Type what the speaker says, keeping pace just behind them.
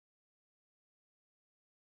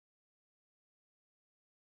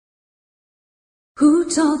Who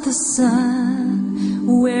taught the sun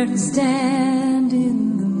where to stand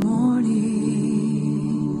in the morning?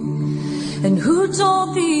 And who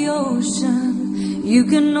told the ocean you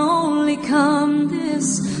can only come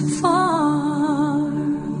this far?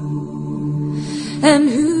 And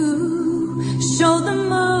who showed the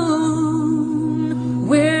moon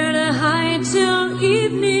where to hide till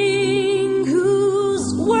evening?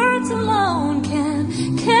 Whose words alone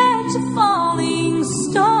can catch a falling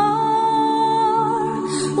star?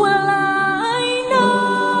 Well, I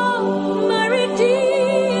know my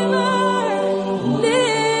Redeemer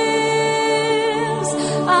lives.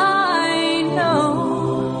 I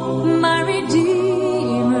know my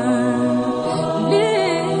Redeemer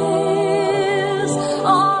lives.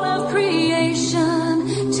 All of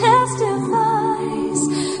creation testifies.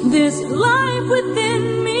 This life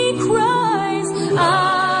within me cries.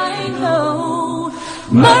 I know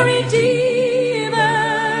my Redeemer.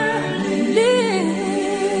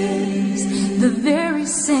 The very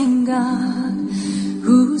same God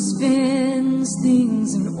who spins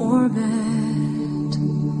things in orbit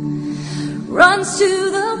runs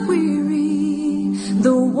to the weary,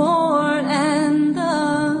 the worn and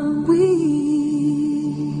the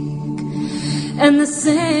weak. And the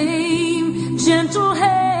same gentle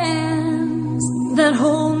hands that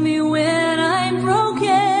hold me when I'm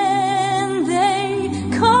broken, they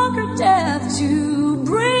conquer death to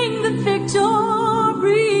bring the victory.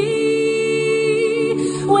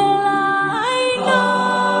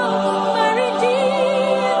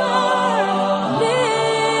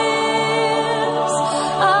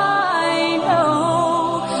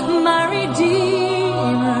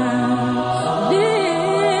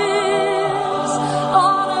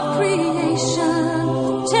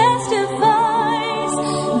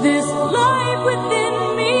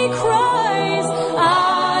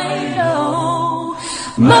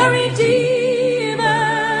 My Redeemer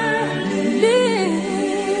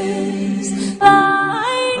lives.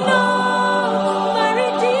 I know my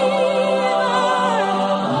Redeemer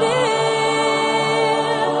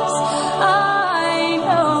lives. I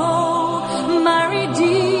know my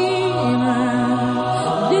Redeemer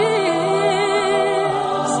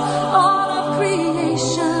lives. All of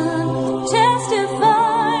creation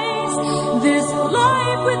testifies. This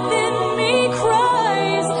life within me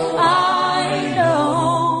cries.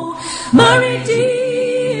 My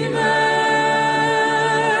Redeemer,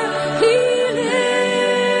 He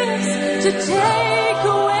lives to take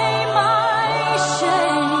away my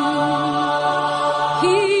shame.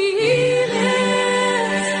 He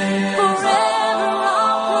lives forever.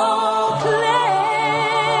 I'll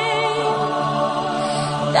proclaim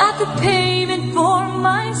that the payment for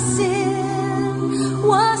my sin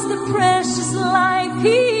was the precious life